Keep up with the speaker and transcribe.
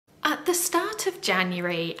At the start of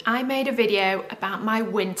January, I made a video about my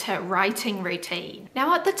winter writing routine.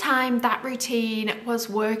 Now at the time, that routine was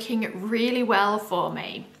working really well for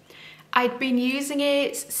me. I'd been using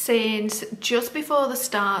it since just before the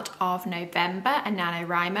start of November at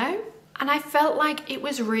NaNoWriMo, and I felt like it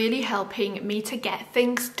was really helping me to get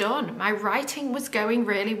things done. My writing was going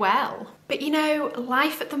really well. But you know,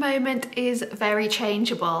 life at the moment is very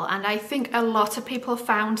changeable, and I think a lot of people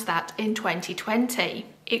found that in 2020.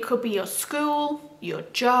 It could be your school, your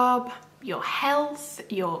job, your health,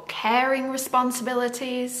 your caring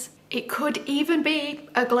responsibilities. It could even be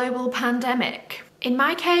a global pandemic. In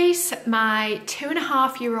my case, my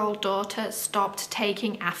 2.5-year-old daughter stopped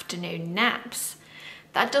taking afternoon naps.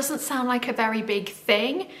 That doesn't sound like a very big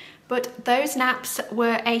thing, but those naps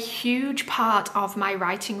were a huge part of my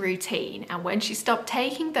writing routine, and when she stopped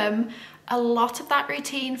taking them, a lot of that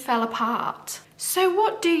routine fell apart. So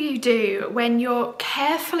what do you do when your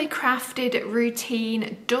carefully crafted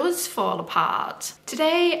routine does fall apart?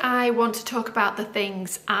 Today I want to talk about the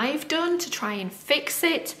things I've done to try and fix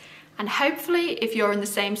it, and hopefully if you're in the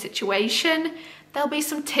same situation, there'll be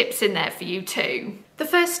some tips in there for you too. The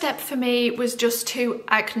first step for me was just to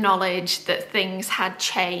acknowledge that things had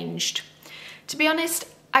changed. To be honest,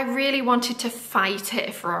 I really wanted to fight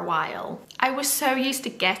it for a while. I was so used to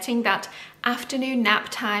getting that afternoon nap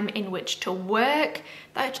time in which to work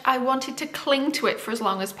that I wanted to cling to it for as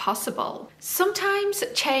long as possible. Sometimes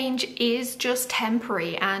change is just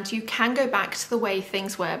temporary and you can go back to the way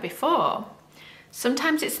things were before.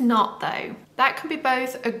 Sometimes it's not though. That can be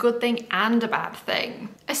both a good thing and a bad thing.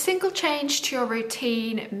 A single change to your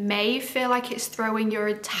routine may feel like it's throwing your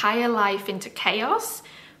entire life into chaos,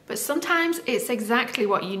 but sometimes it's exactly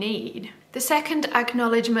what you need. The second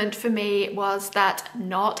acknowledgement for me was that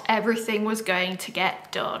not everything was going to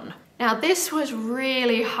get done. Now this was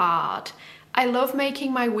really hard. I love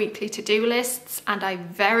making my weekly to-do lists and I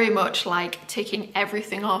very much like ticking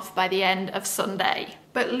everything off by the end of Sunday.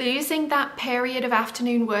 But losing that period of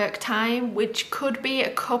afternoon work time, which could be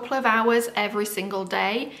a couple of hours every single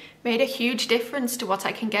day, made a huge difference to what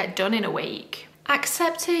I can get done in a week.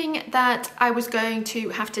 Accepting that I was going to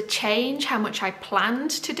have to change how much I planned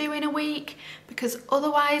to do in a week, because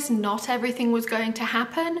otherwise not everything was going to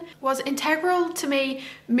happen, was integral to me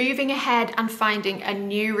moving ahead and finding a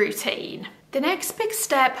new routine. The next big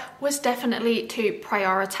step was definitely to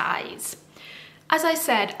prioritize. As I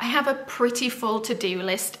said, I have a pretty full to-do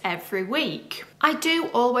list every week. I do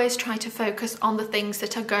always try to focus on the things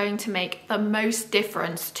that are going to make the most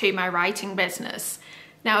difference to my writing business.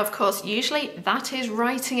 Now, of course, usually that is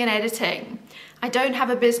writing and editing. I don't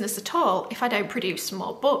have a business at all if I don't produce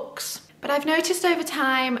more books. But I've noticed over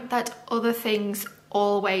time that other things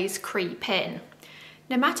always creep in.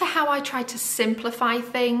 No matter how I try to simplify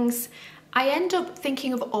things, I end up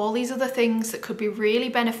thinking of all these other things that could be really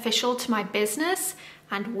beneficial to my business,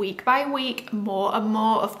 and week by week, more and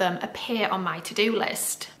more of them appear on my to-do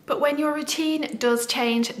list. But when your routine does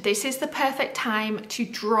change, this is the perfect time to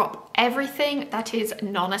drop everything that is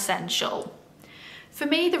non-essential. For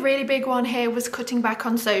me, the really big one here was cutting back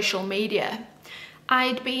on social media.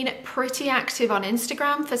 I'd been pretty active on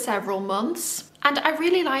Instagram for several months, and I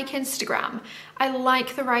really like Instagram. I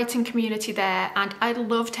like the writing community there and I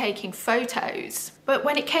love taking photos. But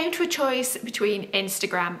when it came to a choice between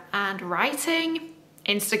Instagram and writing,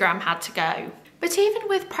 Instagram had to go. But even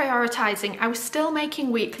with prioritizing, I was still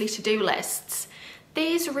making weekly to-do lists.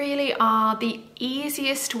 These really are the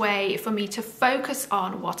easiest way for me to focus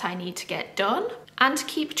on what I need to get done and to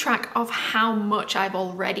keep track of how much I've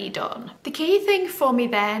already done. The key thing for me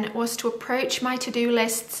then was to approach my to-do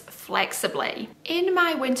lists flexibly. In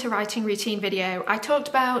my winter writing routine video, I talked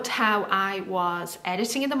about how I was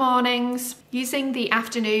editing in the mornings, using the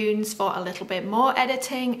afternoons for a little bit more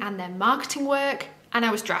editing and then marketing work, and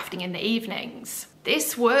I was drafting in the evenings.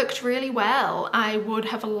 This worked really well. I would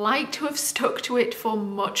have liked to have stuck to it for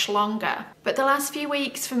much longer. But the last few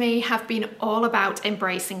weeks for me have been all about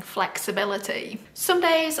embracing flexibility. Some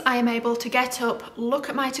days I am able to get up, look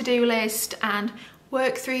at my to-do list and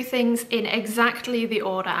work through things in exactly the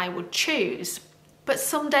order I would choose. But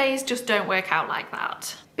some days just don't work out like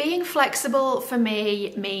that. Being flexible for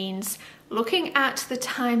me means looking at the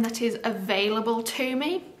time that is available to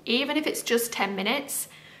me, even if it's just 10 minutes,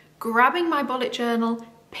 grabbing my bullet journal,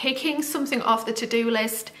 picking something off the to-do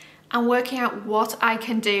list, and working out what I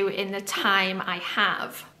can do in the time I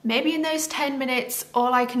have. Maybe in those 10 minutes,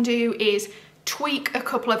 all I can do is tweak a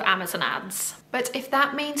couple of Amazon ads. But if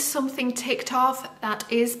that means something ticked off, that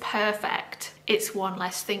is perfect. It's one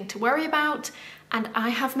less thing to worry about, and I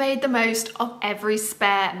have made the most of every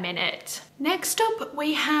spare minute. Next up,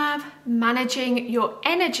 we have managing your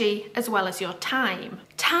energy as well as your time.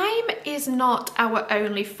 Time is not our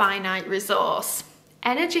only finite resource.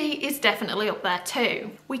 Energy is definitely up there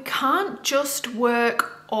too. We can't just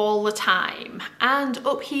work all the time, and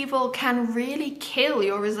upheaval can really kill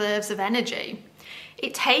your reserves of energy.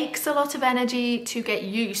 It takes a lot of energy to get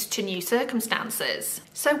used to new circumstances.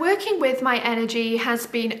 So working with my energy has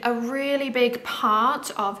been a really big part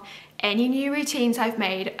of any new routines I've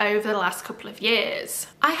made over the last couple of years.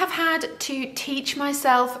 I have had to teach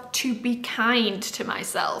myself to be kind to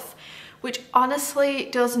myself, which honestly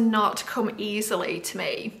does not come easily to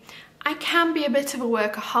me. I can be a bit of a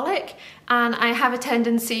workaholic, and I have a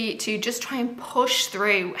tendency to just try and push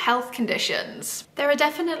through health conditions. There are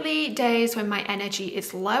definitely days when my energy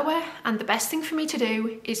is lower, and the best thing for me to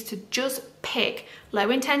do is to just pick low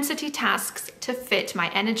intensity tasks to fit my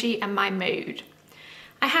energy and my mood.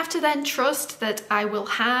 I have to then trust that I will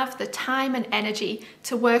have the time and energy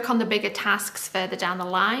to work on the bigger tasks further down the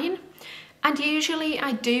line. And usually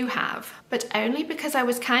I do have, but only because I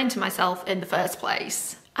was kind to myself in the first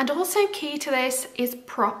place. And also key to this is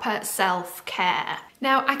proper self-care.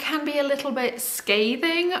 Now, I can be a little bit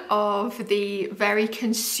scathing of the very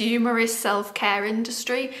consumerist self-care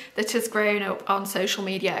industry that has grown up on social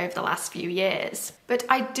media over the last few years. But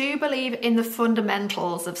I do believe in the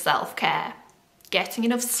fundamentals of self-care. Getting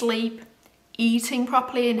enough sleep, eating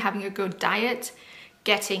properly and having a good diet,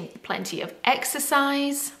 getting plenty of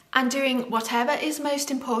exercise, and doing whatever is most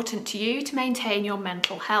important to you to maintain your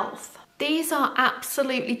mental health. These are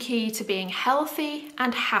absolutely key to being healthy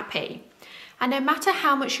and happy. And no matter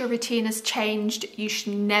how much your routine has changed, you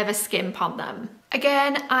should never skimp on them.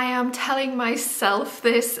 Again, I am telling myself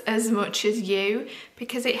this as much as you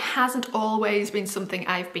because it hasn't always been something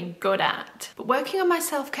I've been good at. But working on my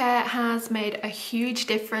self-care has made a huge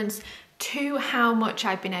difference to how much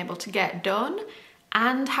I've been able to get done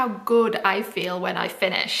and how good I feel when I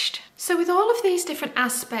finished. So with all of these different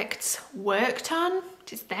aspects worked on,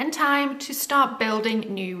 it's then time to start building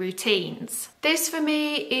new routines. This for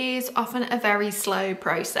me is often a very slow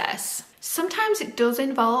process. Sometimes it does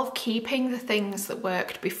involve keeping the things that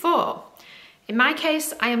worked before. In my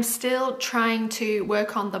case, I am still trying to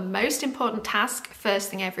work on the most important task first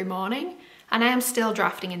thing every morning, and I am still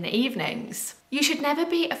drafting in the evenings. You should never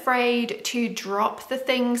be afraid to drop the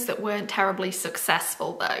things that weren't terribly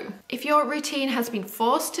successful though. If your routine has been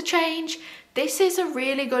forced to change, this is a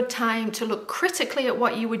really good time to look critically at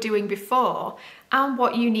what you were doing before and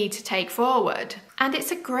what you need to take forward. And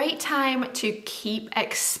it's a great time to keep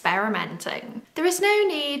experimenting. There is no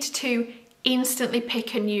need to instantly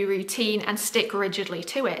pick a new routine and stick rigidly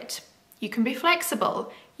to it. You can be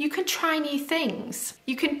flexible. You can try new things.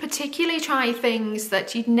 You can particularly try things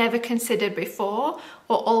that you'd never considered before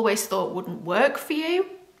or always thought wouldn't work for you,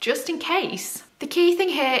 just in case. The key thing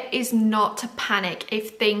here is not to panic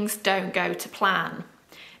if things don't go to plan.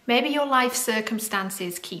 Maybe your life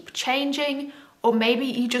circumstances keep changing, or maybe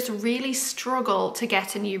you just really struggle to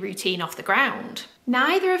get a new routine off the ground.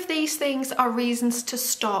 Neither of these things are reasons to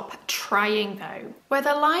stop trying though.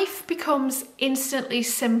 Whether life becomes instantly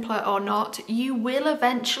simpler or not, you will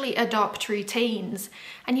eventually adopt routines,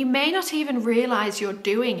 and you may not even realize you're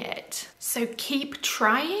doing it. So keep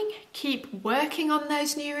trying, keep working on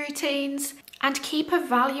those new routines, and keep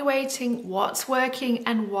evaluating what's working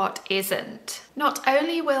and what isn't. Not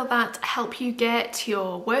only will that help you get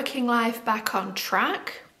your working life back on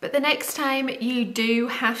track, but the next time you do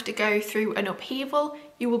have to go through an upheaval,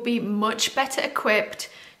 you will be much better equipped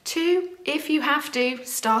to, if you have to,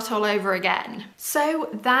 start all over again. So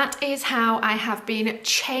that is how I have been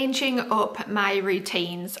changing up my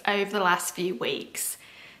routines over the last few weeks.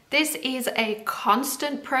 This is a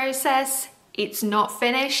constant process. It's not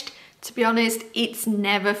finished. To be honest, it's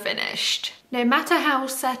never finished. No matter how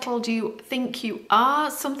settled you think you are,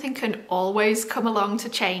 something can always come along to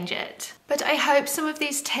change it. But I hope some of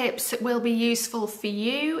these tips will be useful for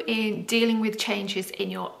you in dealing with changes in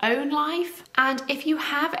your own life. And if you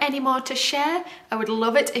have any more to share, I would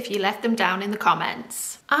love it if you left them down in the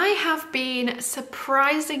comments. I have been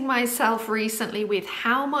surprising myself recently with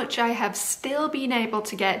how much I have still been able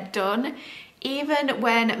to get done, even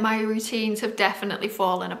when my routines have definitely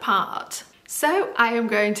fallen apart. So I am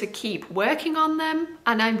going to keep working on them,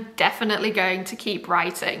 and I'm definitely going to keep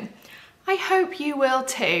writing. I hope you will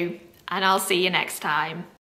too, and I'll see you next time.